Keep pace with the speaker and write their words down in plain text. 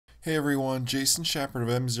Hey everyone, Jason Shepard of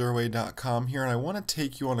M0A.com here, and I want to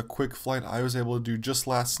take you on a quick flight I was able to do just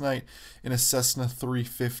last night in a Cessna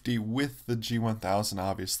 350 with the G1000,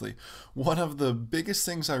 obviously. One of the biggest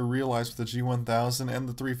things I realized with the G1000 and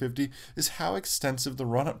the 350 is how extensive the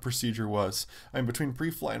run-up procedure was. I mean, between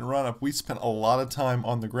pre-flight and run-up, we spent a lot of time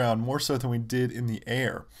on the ground, more so than we did in the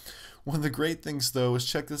air. One of the great things, though, is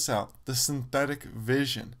check this out, the synthetic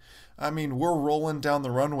vision. I mean, we're rolling down the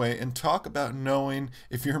runway, and talk about knowing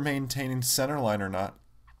if you're maintaining centerline or not.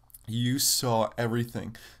 You saw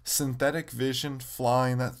everything. Synthetic vision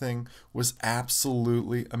flying that thing was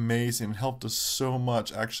absolutely amazing. It helped us so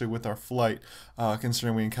much, actually, with our flight,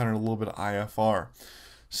 considering we encountered a little bit of IFR.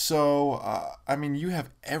 So, I mean, you have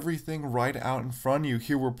everything right out in front of you.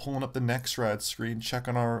 Here we're pulling up the NextRad screen,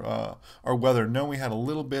 checking our weather. No, we had a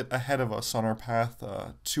little bit ahead of us on our path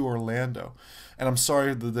to Orlando. And I'm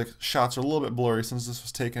sorry that the shots are a little bit blurry since this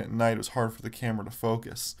was taken at night. It was hard for the camera to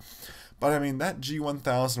focus. But I mean, that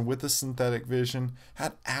G1000 with the synthetic vision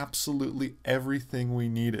had absolutely everything we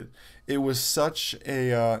needed. It was such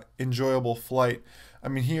a enjoyable flight. I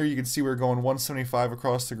mean, here you can see we're going 175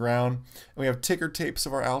 across the ground. And we have ticker tapes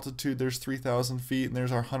of our altitude. There's 3,000 feet, and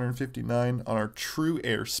there's our 159 on our true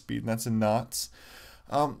airspeed, and that's in knots.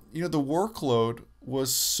 You know, the workload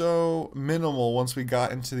was so minimal once we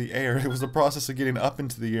got into the air. It was the process of getting up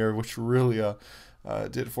into the air which really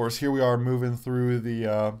did it for us. Here we are moving through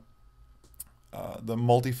the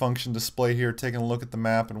multifunction display here, taking a look at the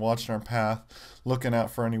map and watching our path, looking out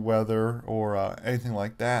for any weather or anything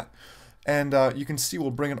like that. And you can see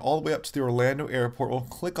we'll bring it all the way up to the Orlando airport. We'll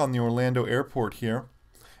click on the Orlando airport here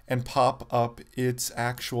and pop up its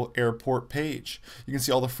actual airport page. You can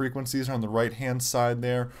see all the frequencies are on the right hand side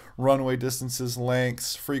there, runway distances,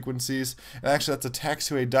 lengths, frequencies, and actually that's a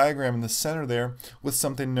taxiway diagram in the center there with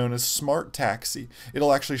something known as Smart Taxi.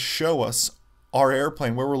 It'll actually show us our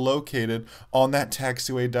airplane, where we're located on that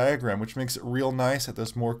taxiway diagram, which makes it real nice at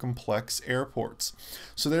those more complex airports.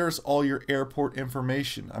 So there's all your airport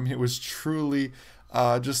information. I mean, it was truly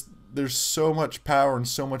there's so much power and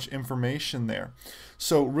so much information there.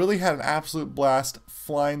 So really had an absolute blast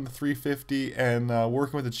flying the 350 and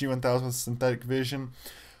working with the G1000 with synthetic vision.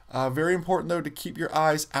 Very important, though, to keep your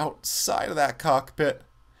eyes outside of that cockpit,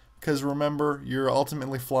 because remember, you're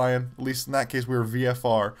ultimately flying, at least in that case, we were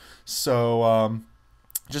VFR. So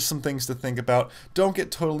just some things to think about. Don't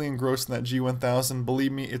get totally engrossed in that G1000.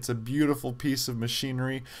 Believe me, it's a beautiful piece of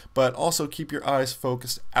machinery, but also keep your eyes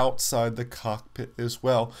focused outside the cockpit as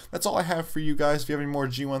well. That's all I have for you guys. If you have any more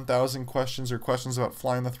G1000 questions or questions about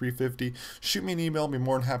flying the 350, shoot me an email. I'll be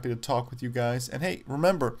more than happy to talk with you guys. And hey,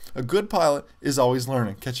 remember, a good pilot is always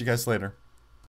learning. Catch you guys later.